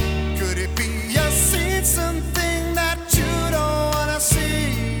 Could it be you've seen something that you don't wanna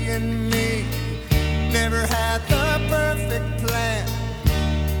see in me? Never had the perfect plan,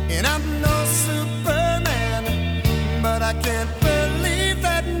 and I'm no Superman, but I can't believe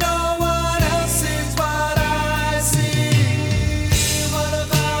that no one else is what I see. What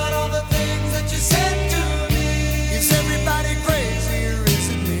about all the things that you said to me? Is everybody crazy or is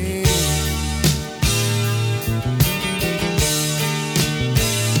it me?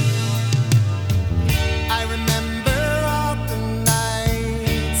 I remember all the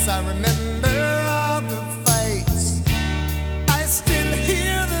nights, I remember all the fights. I still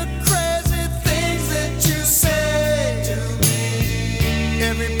hear the crazy things that you say to me.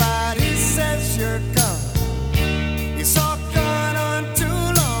 Everybody says you're gone, it's all gone on too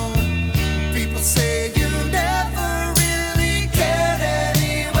long. People say you never really cared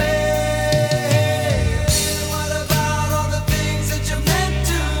anyway. What about all the things that you meant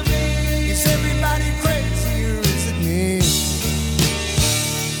to me? Is everybody crazy or is it me?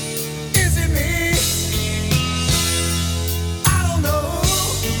 Is it me? I don't know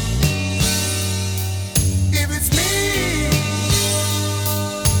if it's me.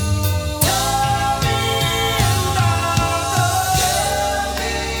 Tell me and I'll tell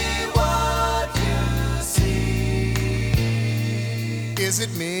me what you see. Is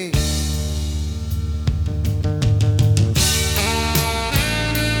it me?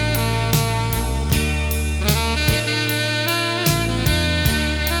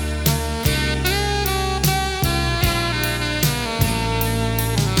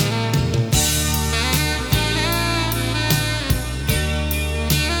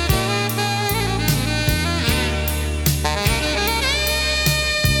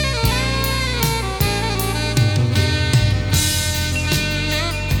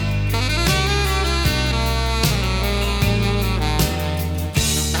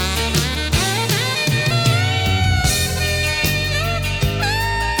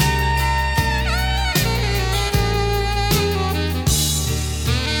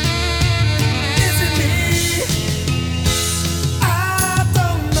 Is it me? I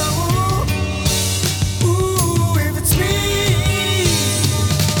don't know. Ooh, if it's me.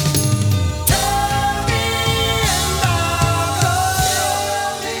 Tell me and I'll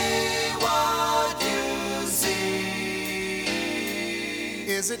tell me what you see.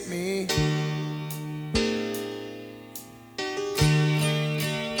 Is it me?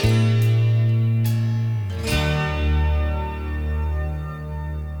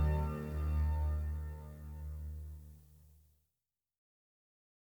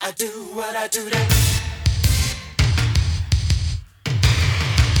 I do what I do that.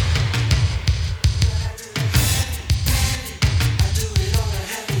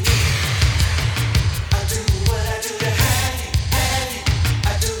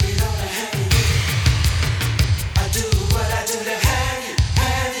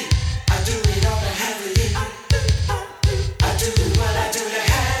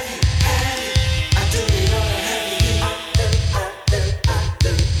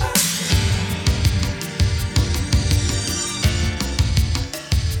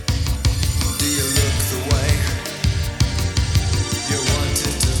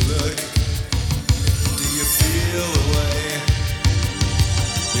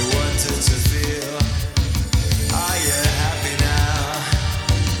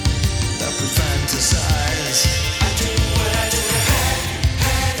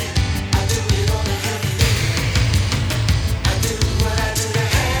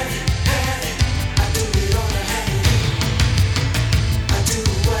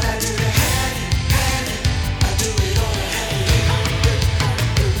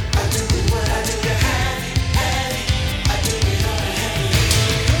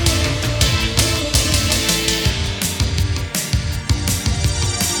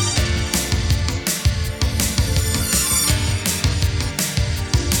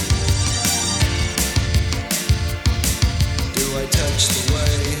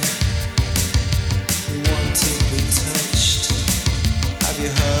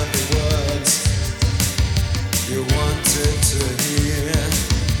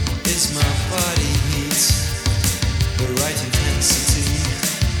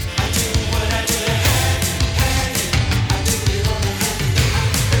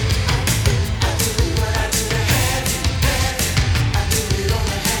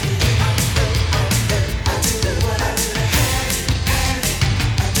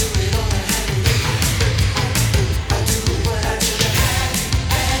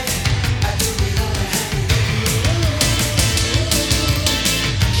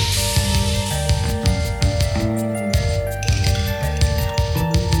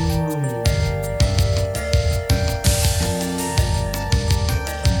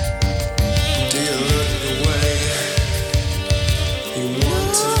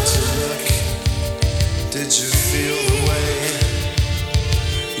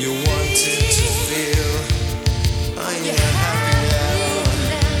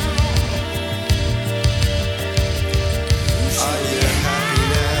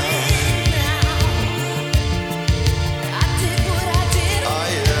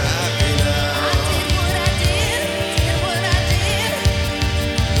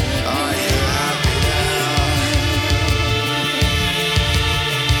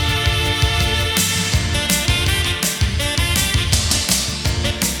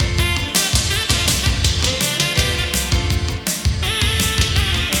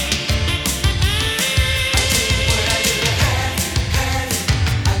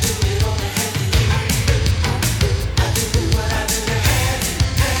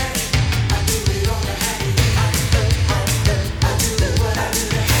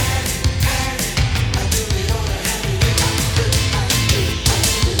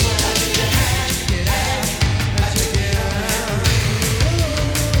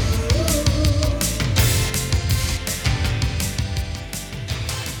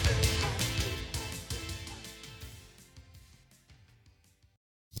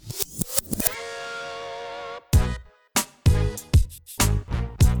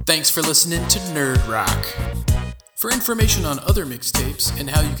 Thanks for listening to Nerd Rock. For information on other mixtapes and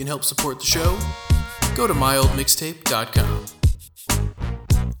how you can help support the show, go to myoldmixtape.com.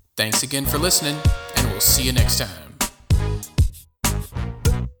 Thanks again for listening, and we'll see you next time.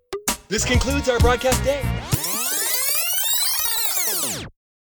 This concludes our broadcast day.